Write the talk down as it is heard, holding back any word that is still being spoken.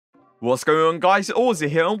What's going on, guys? Auzio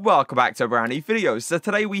here and welcome back to a brand new video. So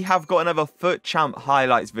today we have got another FUT Champ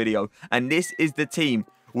highlights video, and this is the team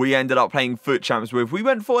we ended up playing FUT Champs with. We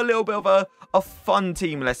went for a little bit of a fun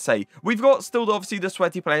team, let's say. We've got still obviously the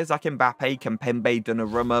sweaty players like Mbappe, Kimpembe,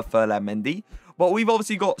 Donnarumma, Mendy, but we've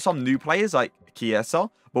obviously got some new players like CHIESA,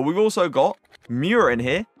 but we've also got MIURA in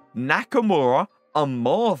here, NAKAMURA,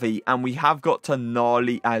 Mohr, and we have got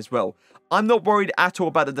Tonali as well. I'm not worried at all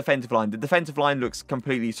about the defensive line. The defensive line looks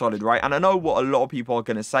completely solid, right? And I know what a lot of people are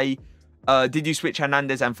going to say. Did you switch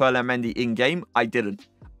Hernandez and Mendy in-game? I didn't.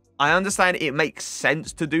 I understand it makes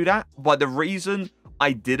sense to do that, but the reason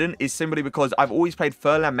I didn't is simply because I've always played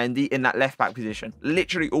Mendy in that left-back position.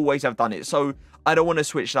 Literally always have done it. So I don't want to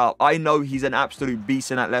switch that up. I know he's an absolute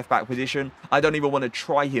beast in that left-back position. I don't even want to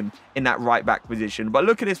try him in that right-back position. But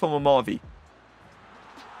look at this from Mohr.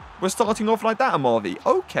 We're starting off like that, Mohr.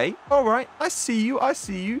 Okay, all right. I see you. I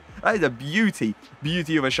see you. That is a beauty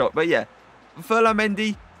of a shot. But yeah,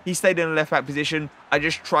 Mendy, he stayed in the left-back position. I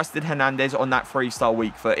just trusted Hernandez on that 3-star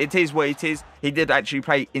weak foot. It is what it is. He did actually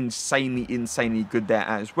play insanely good there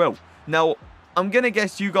as well. Now, I'm going to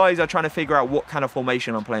guess you guys are trying to figure out what kind of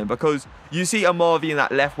formation I'm playing, because you see Mohr in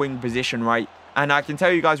that left wing position, right? And I can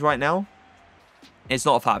tell you guys right now, it's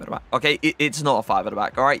not a 5 at the back, okay? It's not a 5 at the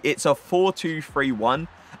back, all right? It's a 4-2-3-1.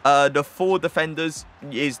 The 4 defenders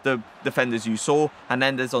is the defenders you saw, and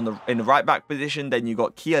then there's in the right back position. Then you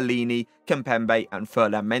got Chiellini, Kimpembe, and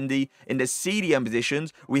Mendy. In the CDM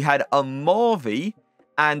positions, we had Mohr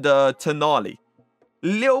and Tonali.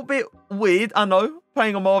 Little bit weird, I know,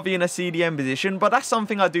 playing Mohr in a CDM position, but that's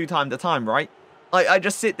something I do time to time, right? I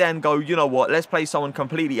just sit there and go, you know what, let's play someone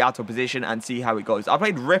completely out of position and see how it goes. I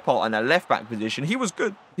played Rippart in a left back position. He was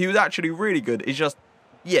good. He was actually really good. It's just,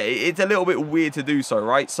 yeah, it's a little bit weird to do so,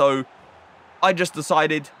 right? So I just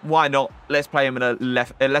decided, why not? Let's play him in a in a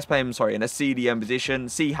CDM position,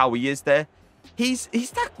 see how he is there. His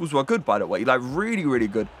tackles were good, by the way, like really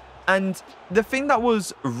good. And the thing that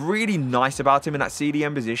was really nice about him in that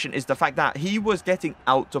CDM position is the fact that he was getting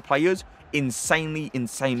out to players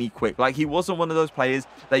insanely quick. Like, he wasn't one of those players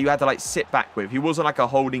that you had to like sit back with. He wasn't like a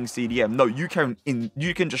holding CDM. No, you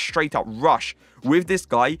can just straight up rush with this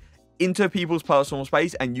guy into people's personal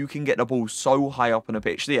space, and you can get the ball so high up on the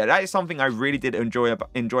pitch. So yeah, that is something I really did enjoy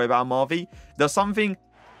about Mohr. There's something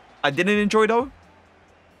I didn't enjoy though,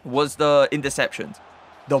 was the interceptions.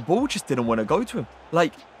 The ball just didn't want to go to him.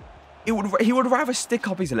 Like, he would rather stick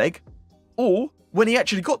up his leg, or when he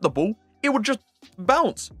actually got the ball, it would just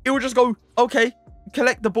bounce. It would just go, okay,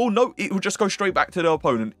 collect the ball. No, it would just go straight back to the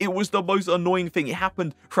opponent. It was the most annoying thing. It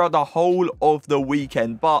happened throughout the whole of the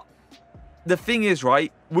weekend. But the thing is,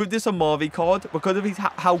 right, with this Mohr card, because of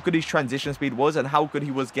how good his transition speed was and how good he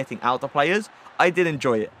was getting out of players, I did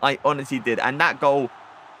enjoy it. I honestly did. And that goal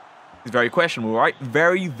is very questionable, right?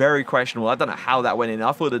 Very questionable. I don't know how that went in.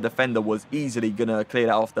 I thought the defender was easily going to clear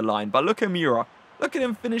that off the line. But look at MIURA. Look at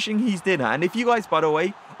him finishing his dinner. And if you guys, by the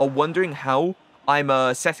way, are wondering how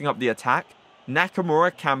I'm setting up the attack,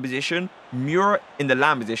 Nakamura cam position, MIURA in the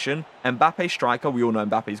lamb position, Mbappe striker. We all know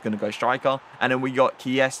Mbappe is going to go striker. And then we got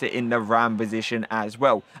CHIESA in the ram position as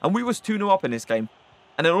well. And we was 2-0 up in this game.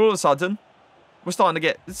 And then all of a sudden, we're starting to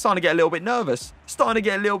get a little bit nervous. Starting to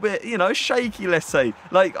get a little bit, you know, shaky, let's say.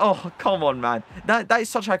 Like, oh, come on, man. That is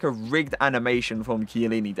such like a rigged animation from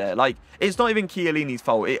Chiellini there. Like, it's not even Chiellini's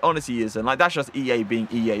fault. It honestly isn't. Like, that's just EA being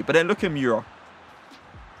EA. But then look at MIURA.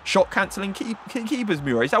 Shot cancelling keepers,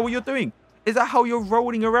 MIURA. Is that what you're doing? Is that how you're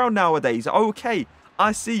rolling around nowadays? Okay,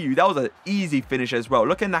 I see you. That was an easy finish as well.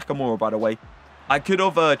 Look at Nakamura, by the way. I could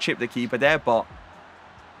have chipped the keeper there, but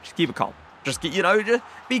just keep it calm. Just get, you know, just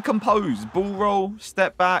be composed. Ball roll,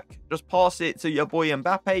 step back, just pass it to your boy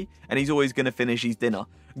Mbappe, and he's always going to finish his dinner.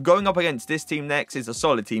 Going up against this team next is a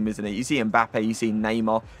solid team, isn't it? You see Mbappe, you see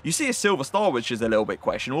Neymar, you see a silver star, which is a little bit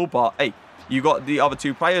questionable, but hey, you got the other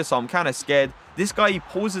 2 players, so I'm kind of scared. This guy, he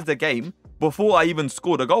pauses the game before I even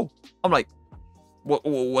scored a goal. I'm like,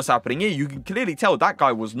 what's happening here? You can clearly tell that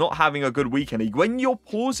guy was not having a good weekend. When you're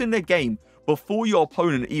pausing the game before your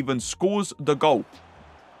opponent even scores the goal,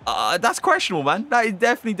 that's questionable, man. That is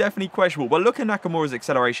definitely questionable. But look at Nakamura's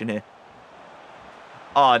acceleration here.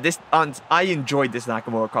 I enjoyed this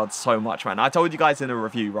Nakamura card so much, man. I told you guys in a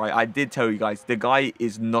review, right? I did tell you guys, the guy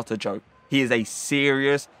is not a joke. He is a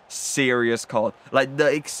serious card. Like,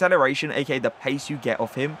 the acceleration, aka the pace you get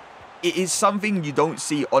off him, it is something you don't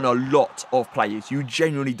see on a lot of players. You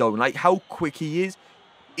genuinely don't. Like, how quick he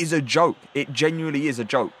is a joke. It genuinely is a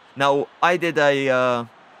joke. Now, I did an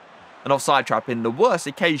offside trap in the worst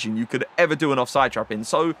occasion you could ever do an offside trap in.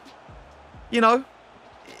 So, you know,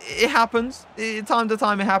 it happens. Time to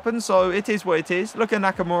time it happens, so it is what it is. Look at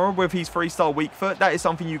Nakamura with his 3-star weak foot. That is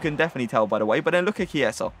something you can definitely tell, by the way. But then look at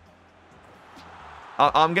CHIESA.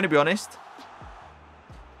 I'm going to be honest.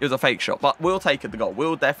 It was a fake shot, but we'll take it, the goal.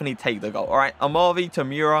 We'll definitely take the goal. All right, Amavi to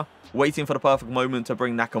MIURA, waiting for the perfect moment to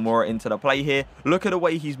bring Nakamura into the play here. Look at the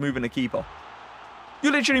way he's moving the keeper.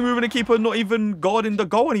 You're literally moving the keeper, not even guarding the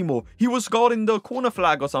goal anymore. He was guarding the corner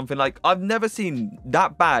flag or something. Like, I've never seen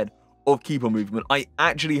that bad of keeper movement. I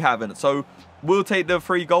actually haven't. So we'll take the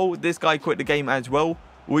free goal. This guy quit the game as well.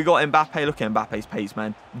 We got Mbappe. Look at Mbappe's pace,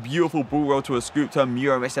 man. Beautiful ball roll to a scoop to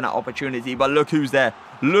MIURA, missing that opportunity. But look who's there.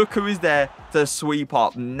 Look who is there to sweep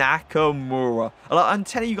up. Nakamura. I'm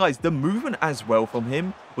telling you guys, the movement as well from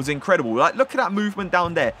him was incredible. Like, look at that movement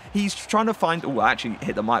down there. He's trying to find... Oh, I actually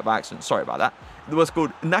hit the mic by accident. Sorry about that. What's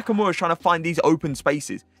called Nakamura is trying to find these open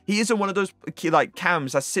spaces. He isn't one of those like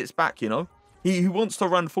cams that sits back, you know. He wants to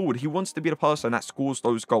run forward. He wants to be the person that scores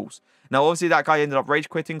those goals. Now, obviously, that guy ended up rage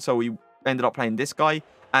quitting, so we ended up playing this guy.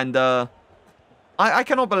 And I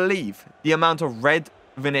cannot believe the amount of red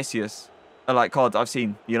Vinicius like cards I've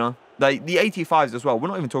seen, you know. Like the 85s as well. We're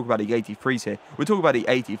not even talking about the 83s here. We're talking about the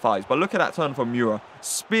 85s. But look at that turn from MIURA.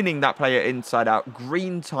 Spinning that player inside out.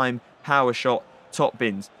 Green time, power shot, top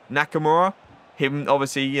bins. Nakamura, him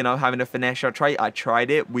obviously, you know, having a finesse shot trait. I tried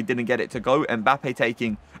it. We didn't get it to go. Mbappe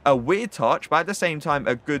taking a weird touch, but at the same time,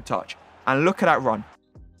 a good touch. And look at that run.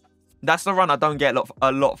 That's the run I don't get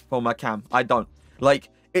a lot from a cam. I don't. Like,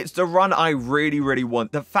 it's the run I really, really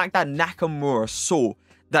want. The fact that Nakamura saw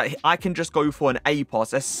that I can just go for an A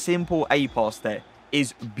pass, a simple A pass there,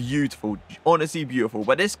 is beautiful. Honestly, beautiful.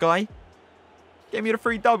 But this guy gave me the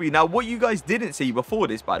free W. Now, what you guys didn't see before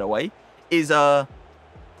this, by the way, is the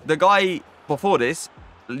guy before this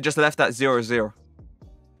just left that 0-0.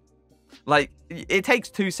 Like, it takes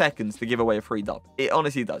 2 seconds to give away a free dub. It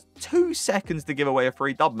honestly does. 2 seconds to give away a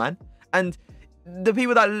free dub, man. And the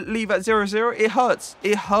people that leave at 0-0, it hurts.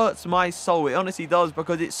 It hurts my soul. It honestly does,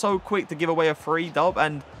 because it's so quick to give away a free dub.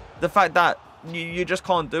 And the fact that you just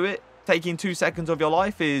can't do it, taking 2 seconds of your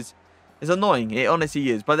life is annoying. It honestly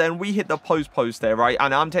is. But then we hit the post there, right?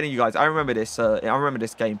 And I'm telling you guys, I remember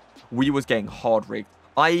this game. We was getting hard rigged.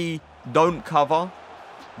 I don't cover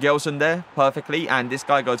Gelson there perfectly, and this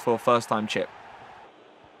guy goes for a first-time chip.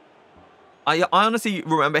 I honestly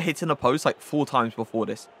remember hitting the post like 4 times before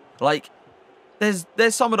this. Like, there's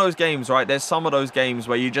some of those games, right? There's some of those games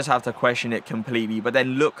where you just have to question it completely. But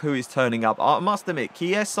then look who is turning up. I must admit,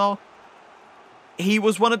 CHIESA, he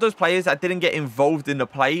was one of those players that didn't get involved in the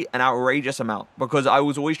play an outrageous amount, because I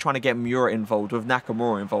was always trying to get MIURA involved, with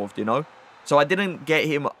Nakamura involved, you know? So I didn't get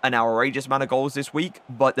him an outrageous amount of goals this week.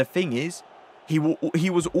 But the thing is, he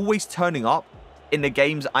was always turning up in the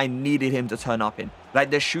games I needed him to turn up in.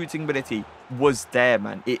 Like, the shooting ability was there,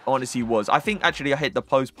 man. It honestly was. I think actually I hit the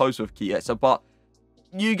post with CHIESA, but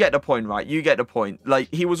you get the point, right? You get the point.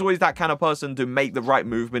 Like, he was always that kind of person to make the right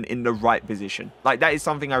movement in the right position. Like, that is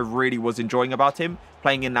something I really was enjoying about him,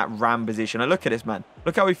 playing in that ram position. And look at this, man.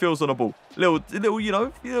 Look how he feels on the ball. Little, you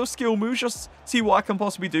know, little skill moves. Just see what I can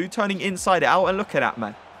possibly do. Turning inside out, and look at that,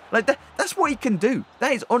 man. Like, that's what he can do.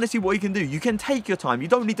 That is honestly what he can do. You can take your time. You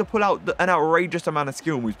don't need to pull out an outrageous amount of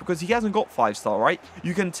skill moves, because he hasn't got 5-star, right?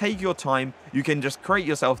 You can take your time. You can just create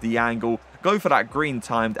yourself the angle, go for that green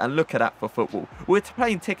timed, and look at that for football. We're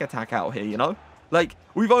playing tick-attack out here, you know? Like,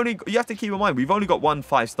 you have to keep in mind, we've only got 1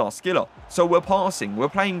 5-star skiller. So we're passing. We're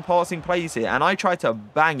playing passing plays here, and I tried to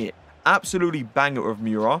bang it. Absolutely bang it with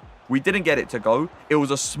MIURA. We didn't get it to go. It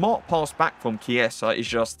was a smart pass back from CHIESA. It's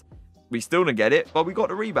just, we still didn't get it, but we got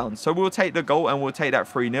the rebound. So we'll take the goal, and we'll take that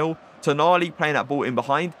 3-0. Tonali playing that ball in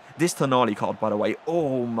behind. This Tonali card, by the way,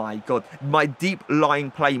 oh my God. My deep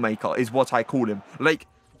lying playmaker is what I call him. Like,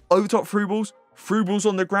 over top through balls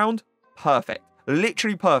on the ground, perfect.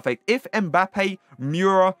 Literally perfect. If Mbappe,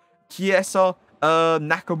 MIURA, CHIESA,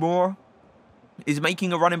 Nakamura is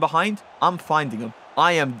making a run in behind, I'm finding him.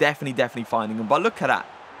 I am definitely finding him. But look at that.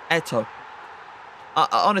 Eto'o.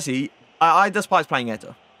 Honestly, I despise playing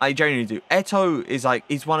Eto'o. I genuinely do. Eto'o is like,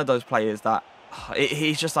 he's one of those players that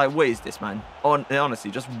he's just like, what is this, man? Honestly,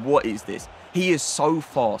 just what is this? He is so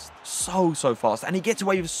fast, so fast, and he gets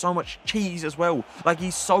away with so much cheese as well. Like,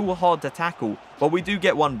 he's so hard to tackle. But we do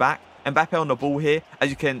get one back. Mbappe on the ball here. As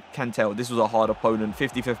you can tell, this was a hard opponent.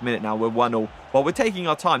 55th minute now, we're 1-0. But we're taking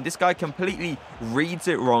our time. This guy completely reads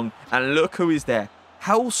it wrong, and look who is there.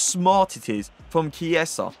 How smart it is from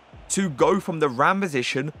CHIESA to go from the ram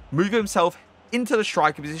position, move himself into the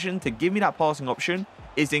striker position to give me that passing option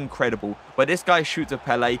is incredible. But this guy shoots a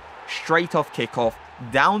Pele straight off kickoff,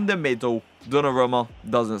 down the middle. Donnarumma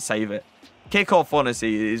doesn't save it. Kickoff,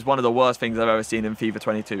 honestly, is one of the worst things I've ever seen in FIFA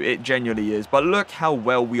 22. It genuinely is. But look how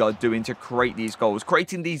well we are doing to create these goals.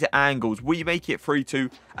 Creating these angles. We make it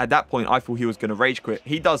 3-2. At that point, I thought he was going to rage quit.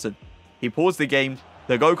 He doesn't. He paused the game.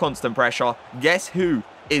 They go constant pressure. Guess who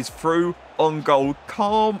is through on goal?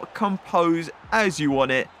 Calm, composed, as you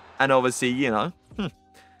want it. And obviously, you know,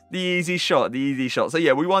 the easy shot. The easy shot. So,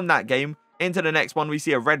 yeah, we won that game. Into the next one, we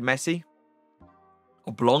see a red Messi.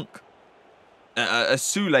 A Blanc. A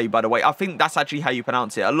Sule, by the way. I think that's actually how you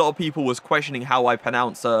pronounce it. A lot of people was questioning how I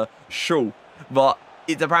pronounce Shul, but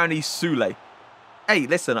it's apparently Sule. Hey,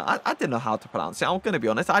 listen, I didn't know how to pronounce it. I'm going to be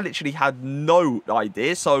honest. I literally had no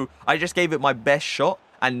idea, so I just gave it my best shot,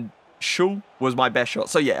 and Shul was my best shot.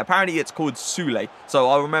 So, yeah, apparently it's called Sule, so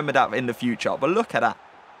I'll remember that in the future. But look at that.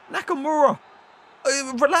 Nakamura.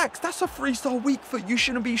 Relax, that's a 3-star weak foot. You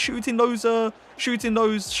shouldn't be shooting those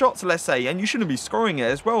shots, let's say, and you shouldn't be scoring it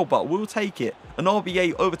as well, but we'll take it. An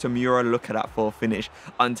RBA over to MIURA. Look at that for a finish.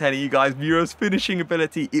 I'm telling you guys, MIURA's finishing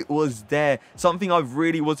ability, it was there. Something I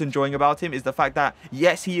really was enjoying about him is the fact that,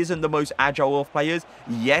 yes, he isn't the most agile of players.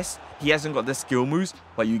 Yes, he hasn't got the skill moves,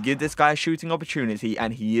 but you give this guy a shooting opportunity,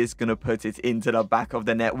 and he is going to put it into the back of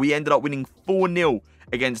the net. We ended up winning 4-0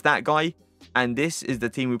 against that guy, and this is the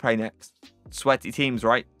team we play next. Sweaty teams,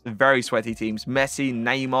 right? Very sweaty teams. Messi,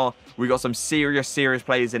 Neymar. We got some serious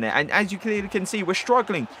players in it. And as you clearly can see, we're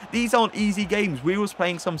struggling. These aren't easy games. We was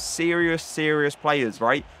playing some serious players,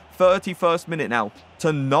 right? 31st minute now.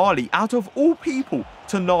 Tonali, out of all people,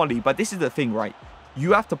 Tonali. But this is the thing, right?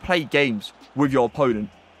 You have to play games with your opponent.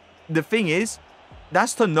 The thing is,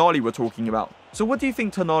 that's Tonali we're talking about. So what do you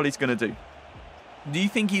think Tonali's going to do? Do you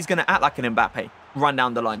think he's going to act like an Mbappe? Run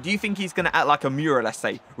down the line? Do you think he's going to act like a MIURA, let's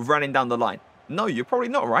say, running down the line? No, you're probably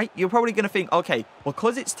not, right? You're probably going to think, okay,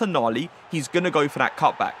 because it's Tonali, he's going to go for that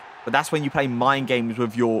cutback. But that's when you play mind games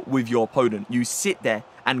with your opponent. You sit there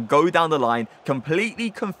and go down the line, completely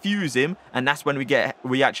confuse him, and that's when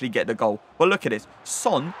we actually get the goal. But look at this.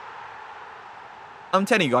 Son, I'm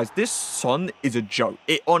telling you guys, this Son is a joke.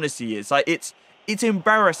 It honestly is. Like, it's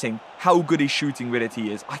embarrassing how good his shooting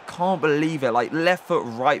ability is. I can't believe it. Like, left foot,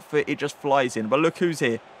 right foot, it just flies in. But look who's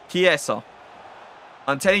here. CHIESA.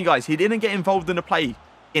 I'm telling you guys, he didn't get involved in the play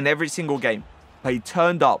in every single game. But he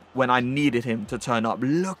turned up when I needed him to turn up.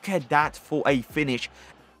 Look at that for a finish.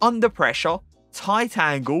 Under pressure, tight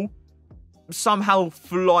angle, somehow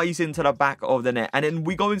flies into the back of the net. And then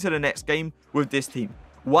we go into the next game with this team.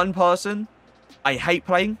 One person I hate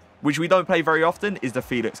playing, which we don't play very often, is the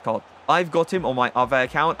Felix card. I've got him on my other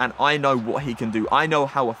account, and I know what he can do. I know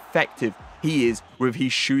how effective he is with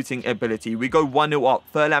his shooting ability. We go 1-0 up.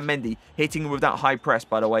 Ferland Mendy hitting with that high press,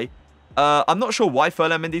 by the way. I'm not sure why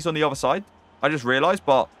Ferland Mendy's on the other side. I just realized,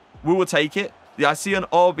 but we will take it. Yeah, I see an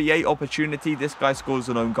RBA opportunity. This guy scores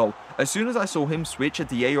an own goal. As soon as I saw him switch at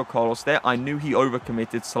Diego Carlos there, I knew he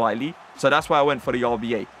overcommitted slightly. So that's why I went for the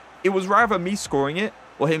RBA. It was rather me scoring it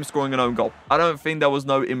or him scoring an own goal. I don't think there was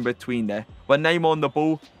no in-between there. When Neymar on the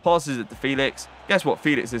ball, passes it to Felix. Guess what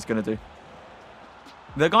Felix is going to do?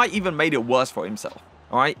 The guy even made it worse for himself.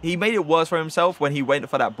 All right? He made it worse for himself when he went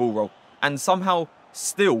for that ball roll. And somehow,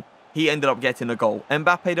 still, he ended up getting a goal.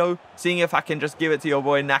 Mbappe, though, seeing if I can just give it to your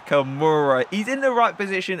boy Nakamura. He's in the right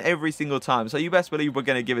position every single time. So you best believe we're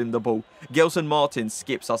going to give him the ball. Gelson Martin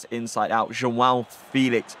skips us inside out. João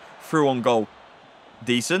Felix through on goal.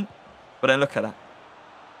 Decent. But then look at that.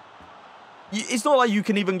 It's not like you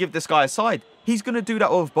can even give this guy a side. He's going to do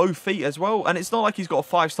that with both feet as well. And it's not like he's got a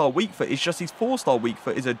 5-star weak foot. It's just his 4-star weak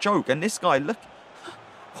foot is a joke. And this guy, look.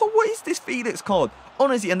 What is this Felix card?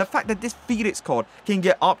 Honestly, and the fact that this Felix card can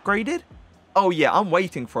get upgraded. Oh, yeah, I'm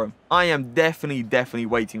waiting for him. I am definitely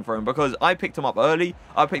waiting for him. Because I picked him up early.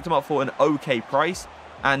 I picked him up for an okay price.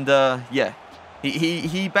 And, yeah.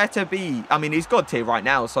 He better be, I mean, he's God tier right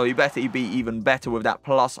now, so he better be even better with that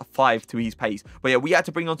 +5 to his pace. But yeah, we had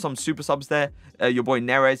to bring on some super subs there. Your boy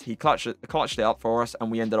Neres, he clutched it up for us, and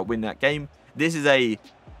we ended up winning that game. This is an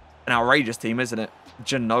outrageous team, isn't it?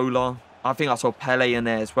 Ginola. I think I saw Pele in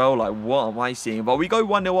there as well. Like, what am I seeing? But we go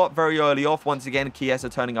 1-0 up very early off. Once again,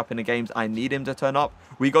 CHIESA turning up in the games. I need him to turn up.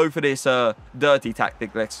 We go for this dirty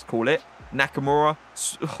tactic, let's call it. Nakamura.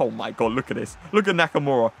 Oh my god, look at this. Look at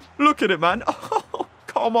Nakamura. Look at it, man. Oh,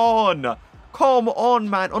 come on. Come on,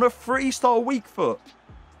 man. On a 3-star weak foot.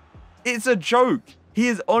 It's a joke. He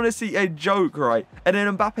is honestly a joke, right? And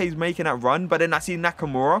then Mbappe's making that run, but then I see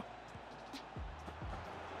Nakamura.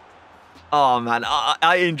 Oh, man.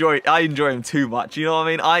 I enjoy him too much. You know what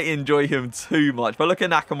I mean? I enjoy him too much. But look at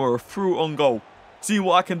Nakamura through on goal. See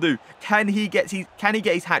what I can do. Can he get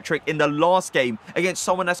his hat-trick in the last game against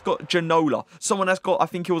someone that's got Ginola? Someone that's got, I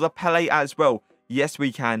think it was a Pele as well. Yes,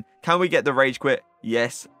 we can. Can we get the rage quit?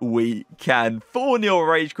 Yes, we can. 4-0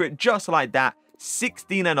 rage quit, just like that.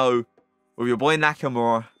 16-0 with your boy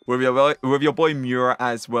NAKAMURA, with your boy MIURA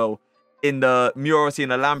as well. In the MIURA in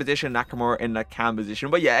the LAN position, NAKAMURA in the cam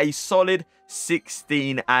position. But yeah, a solid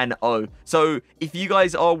 16-0. So if you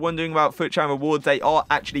guys are wondering about FUT Champ rewards, they are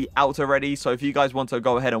actually out already. So if you guys want to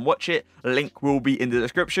go ahead and watch it, link will be in the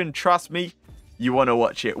description. Trust me, you want to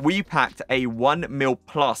watch it. We packed a 1 mil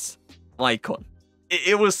plus icon.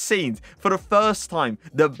 It was seen for the first time.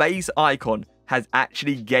 The base icon has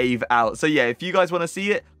actually gave out. So yeah, if you guys want to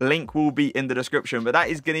see it, link will be in the description. But that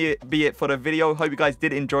is going to be it for the video. Hope you guys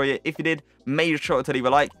did enjoy it. If you did, make sure to leave a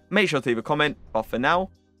like, make sure to leave a comment. But for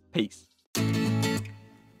now, peace.